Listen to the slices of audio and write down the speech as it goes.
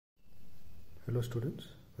Hello students,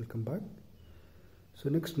 welcome back. So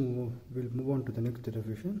next we'll move on to the next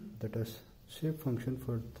derivation, that is shape function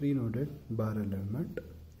for three-noded bar element,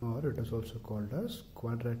 or it is also called as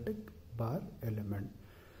quadratic bar element.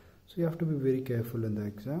 So you have to be very careful in the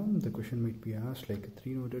exam. The question might be asked like a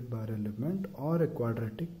three-noded bar element or a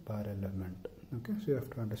quadratic bar element. Okay, so you have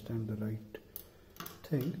to understand the right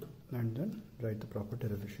thing and then write the proper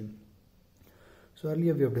derivation. So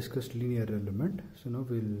earlier we have discussed linear element, so now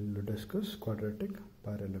we will discuss quadratic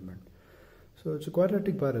bar element. So it's a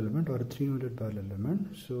quadratic bar element or a three-noded bar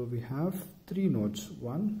element. So we have three nodes,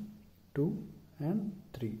 1, 2 and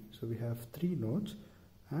 3. So we have three nodes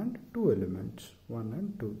and two elements, 1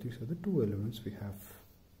 and 2. These are the two elements we have.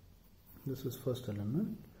 This is first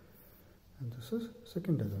element and this is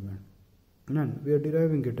second element. And we are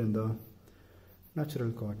deriving it in the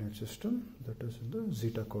natural coordinate system, that is in the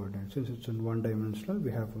zeta coordinate. Since it's in one dimensional,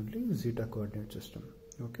 we have only zeta coordinate system.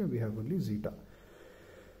 Okay, we have only zeta.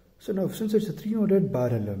 So now since it's a three-noded bar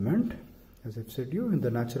element, as I've said you, in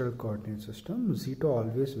the natural coordinate system, zeta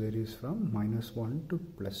always varies from -1 to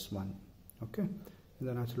 +1. Okay, in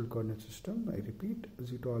the natural coordinate system, I repeat,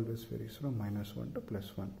 zeta always varies from -1 to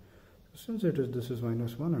 +1. So since this is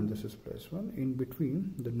 -1 and this is +1, in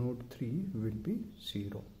between the node 3 will be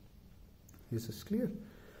 0. Is this clear?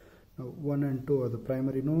 Now 1 and 2 are the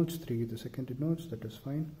primary nodes, 3 the secondary nodes, that is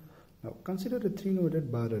fine. Now consider a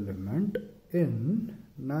three-noded bar element in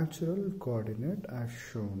natural coordinate as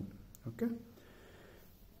shown. Okay.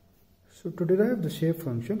 So to derive the shape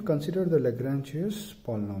function, consider the Lagrangian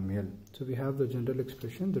polynomial. So we have the general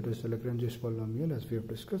expression, that is the Lagrangian polynomial. As we have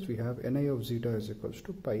discussed, we have ni of zeta is equals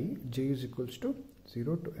to pi, j is equals to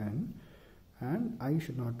 0 to n, and I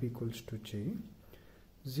should not be equals to j.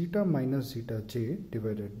 Zeta minus zeta j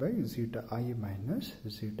divided by zeta I minus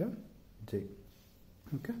zeta j.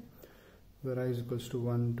 Okay, where I is equals to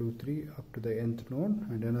 1, 2, 3 up to the nth node,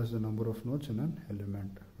 and n is the number of nodes in an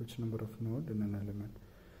element. Which number of node in an element?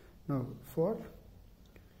 Now for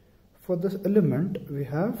this element we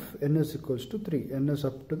have n is equals to 3. N is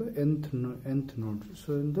up to the nth node.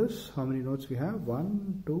 So in this, how many nodes we have?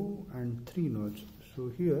 1, 2 and 3 nodes. So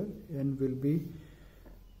here n will be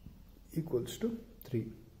equals to 3,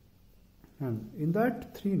 and in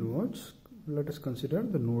that 3 nodes, let us consider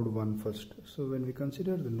the node 1 first. So when we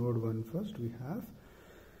consider the node 1 first, we have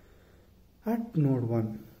at node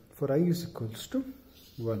 1 for I is equals to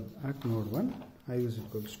 1. At node 1 I is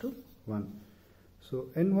equals to 1. So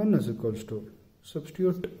n1 is equals to,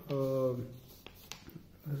 substitute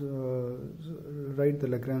write the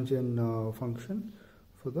Lagrangian function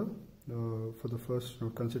for the first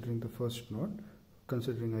node, considering the first node,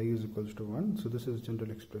 considering I is equals to 1. So this is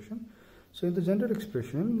general expression. So in the general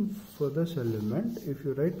expression for this element, if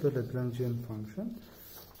you write the Lagrangian function,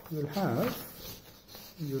 you'll have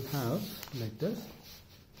like this.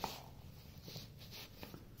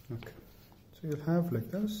 Okay, so you'll have like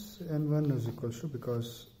this, n1 is equals to,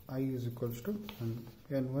 because I is equals to, and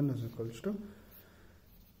n1 is equals to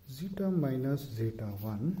zeta minus zeta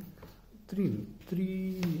 1,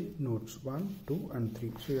 3 nodes, 1, 2 and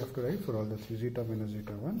 3. So you have to write for all the 3, zeta minus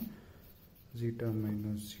zeta 1, zeta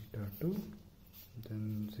minus zeta 2,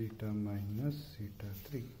 then zeta minus zeta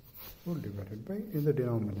 3, all divided by, in the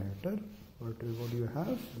denominator, what do you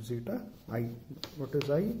have? Zeta I. What is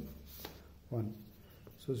I? 1.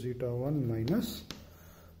 So zeta 1 minus,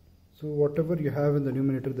 so whatever you have in the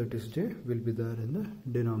numerator, that is j, will be there in the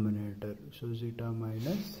denominator. So zeta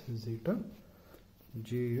minus zeta,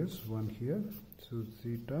 j is 1 here, so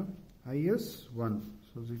zeta I is 1,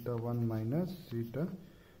 so zeta 1 minus zeta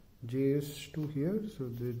j is 2 here, so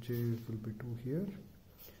the j will be 2 here,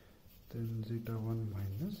 then zeta 1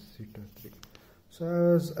 minus zeta 3. So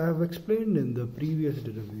as I have explained in the previous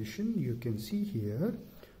derivation, you can see here.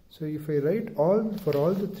 So if I write for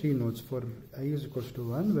all the 3 nodes, for I is equals to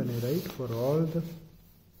 1, when I write for all the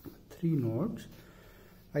 3 nodes,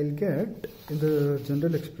 I'll get in the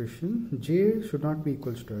general expression, j should not be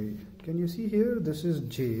equals to I. Can you see here? This is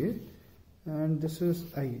j and this is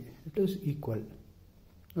I. It is equal.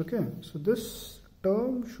 Okay, so this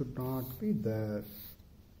term should not be there.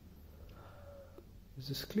 Is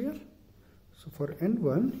this clear? So for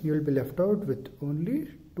n1, you will be left out with only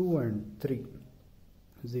 2 and 3.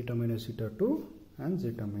 Zeta minus zeta 2 and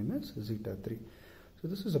zeta minus zeta 3. So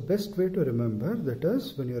this is the best way to remember, that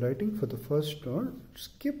is, when you're writing for the first node,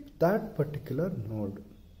 skip that particular node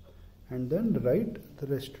and then write the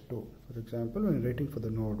rest too. For example, when you're writing for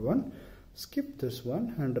the node 1, skip this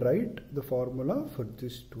one and write the formula for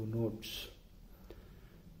these 2 nodes.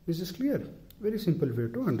 Is this clear? Very simple way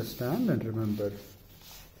to understand and remember.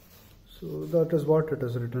 So that is what it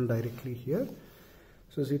is written directly here.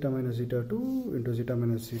 So zeta minus zeta 2 into zeta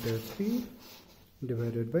minus zeta 3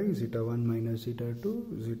 divided by zeta 1 minus zeta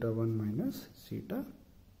 2, zeta 1 minus zeta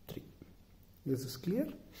 3. Is this clear?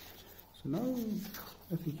 So now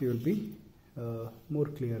I think you will be more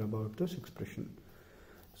clear about this expression.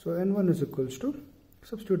 So n1 is equals to,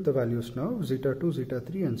 substitute the values now, zeta 2, zeta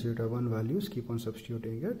 3 and zeta 1 values, keep on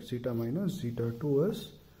substituting it. Zeta minus zeta 2 is,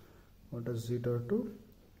 what is zeta 2?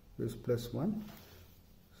 Is plus 1.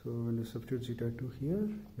 So when you substitute zeta 2 here,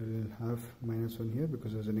 you will have minus 1 here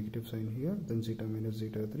because there's a negative sign here. Then zeta minus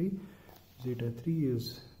zeta 3. Zeta 3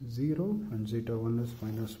 is 0 and zeta 1 is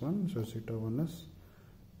minus 1. So zeta 1 is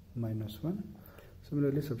minus 1.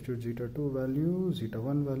 Similarly, substitute zeta 2 value, zeta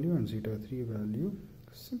 1 value and zeta 3 value.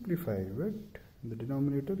 Simplify it. In the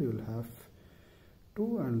denominator you will have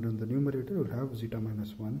 2 and in the numerator you will have zeta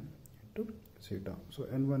minus 1 into zeta. So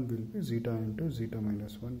n1 will be zeta into zeta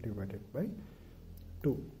minus 1 divided by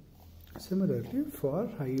 2. Similarly, for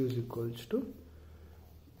I is equals to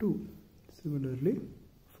 2. Similarly,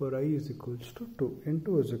 for I is equals to 2.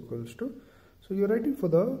 N2 is equals to, so you are writing for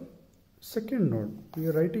the second node. We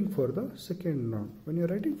are writing for the second node. When you are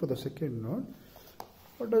writing for the second node,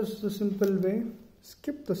 what is the simple way?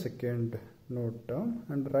 Skip the second node term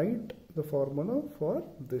and write the formula for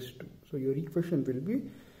this 2. So your equation will be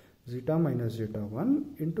zeta minus zeta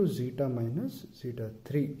 1 into zeta minus zeta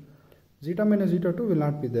 3. Zeta minus zeta 2 will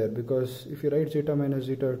not be there because if you write zeta minus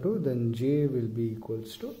zeta 2, then j will be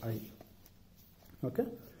equals to I. Okay?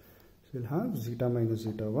 So you'll have zeta minus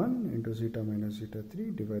zeta 1 into zeta minus zeta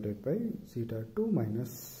 3 divided by zeta 2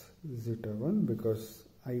 minus zeta 1 because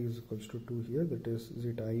I is equals to 2 here, that is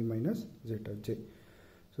zeta I minus zeta j.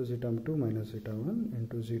 So zeta 2 minus zeta 1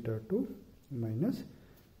 into zeta 2 minus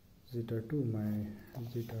zeta 2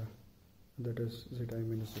 minus zeta, that is zeta I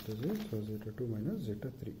minus zeta j, so zeta 2 minus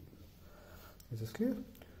zeta 3. Is this clear?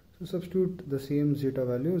 So substitute the same zeta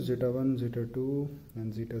values, zeta 1, zeta 2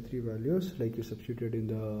 and zeta 3 values like you substituted in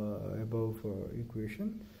the above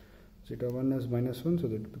equation. Zeta 1 is minus 1, so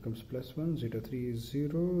that becomes plus 1. Zeta 3 is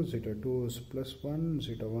 0, zeta 2 is plus 1,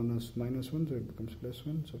 zeta 1 is minus 1, so it becomes plus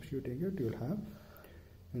 1. Substituting it, you will have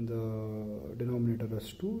in the denominator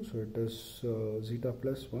as 2, so it is zeta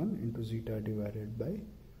plus 1 into zeta divided by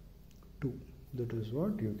 2. That is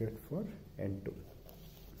what you get for n2.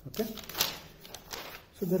 Okay?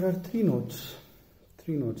 So there are 3 nodes,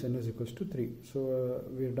 n is equals to 3. So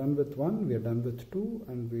we are done with 1, we are done with 2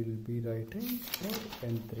 and we will be writing for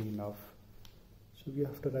n3 now. So we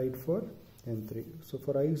have to write for n3. So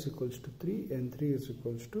for I is equals to 3, n3 is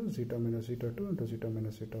equals to zeta minus zeta 2 into zeta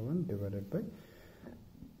minus zeta 1 divided by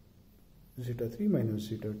zeta 3 minus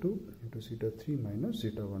zeta 2 into zeta 3 minus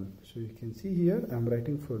zeta 1. So you can see here I am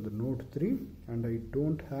writing for the node 3 and I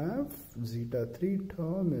don't have zeta 3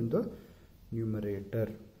 term in the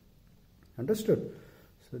numerator. Understood?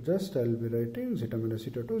 So just I will be writing zeta minus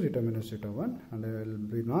zeta 2, zeta minus zeta 1 and I will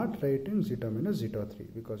be not writing zeta minus zeta 3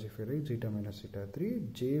 because if I write zeta minus zeta 3,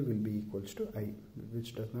 j will be equals to I,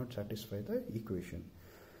 which does not satisfy the equation.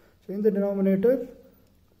 So in the denominator,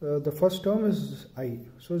 the first term is I,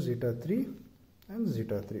 so zeta 3 and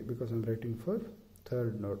zeta 3 because I am writing for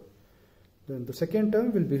third node. Then the second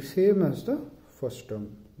term will be same as the first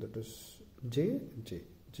term, that is j, j,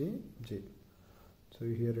 j, j. So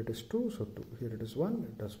here it is 2, so 2. Here it is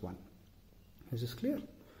 1, it is 1. Is this clear?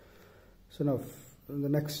 So now in the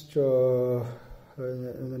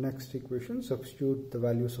next equation, substitute the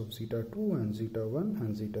values of zeta 2 and zeta 1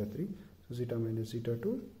 and zeta 3. So zeta minus zeta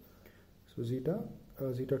 2. So zeta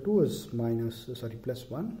 2 is plus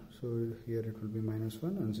 1. So here it will be minus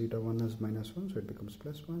 1 and zeta 1 is minus 1. So it becomes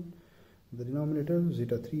plus 1. The denominator,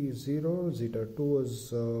 zeta 3 is 0. Zeta 2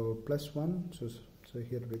 is plus 1. So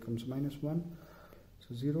here it becomes minus 1.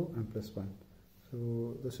 So 0 and plus 1.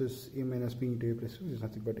 So this is a minus b into a plus b, which is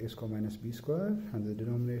nothing but a square minus b square, and the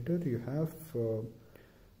denominator you have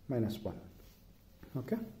minus 1.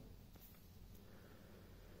 Okay.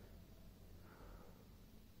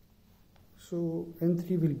 So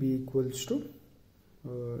n3 will be equals to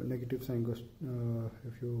negative sign goes,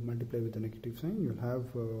 if you multiply with the negative sign, you'll have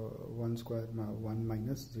 1 square 1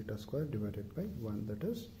 minus zeta square divided by 1, that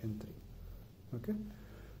is n3. Okay.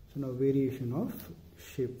 So now variation of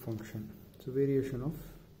shape function. So variation of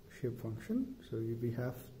shape function. So we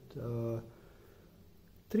have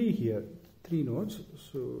 3 here, 3 nodes.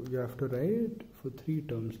 So you have to write for 3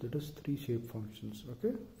 terms, that is 3 shape functions.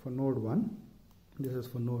 Okay. For node 1, this is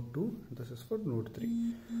for node 2, this is for node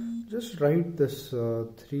 3. Just write this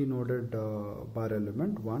 3 noded bar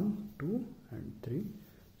element 1, 2 and 3.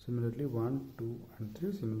 Similarly 1, 2 and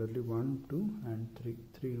 3. Similarly 1, 2 and 3.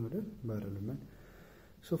 3 noded bar element.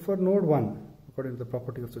 So for node 1, according to the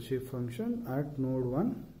property of the shape function at node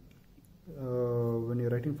 1, when you're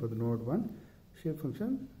writing for the node 1, shape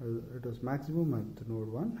function, it is maximum at the node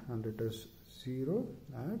 1 and it is 0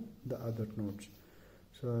 at the other nodes.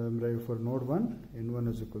 So I'm writing for node 1, n1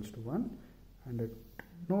 is equals to 1, and at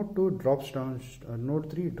node 2 drops down, node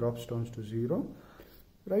 3 drops down to 0.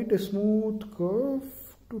 Write a smooth curve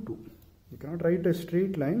to 2. You cannot write a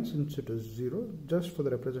straight line since it is 0. Just for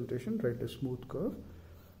the representation, write a smooth curve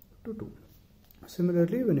to 2.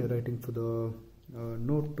 Similarly, when you're writing for the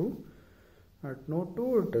node 2, at node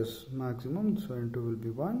 2 it is maximum, so n2 will be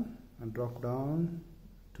 1 and drop down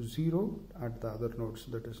to 0 at the other nodes,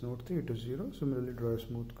 that is node 3 it is 0. Similarly, draw a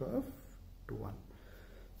smooth curve to 1.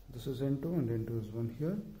 This is n2 and n2 is 1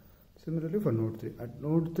 here. Similarly for node 3, at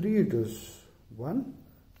node 3 it is 1.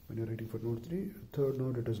 When you're writing for node 3, third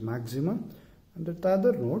node it is maximum, and the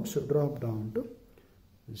other nodes drop down to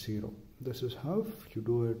 0. This is how you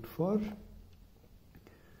do it for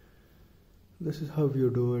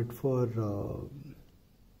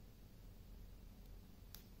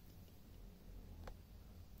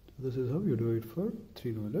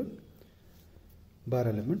three-nodal bar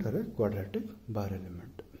element or a quadratic bar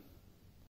element.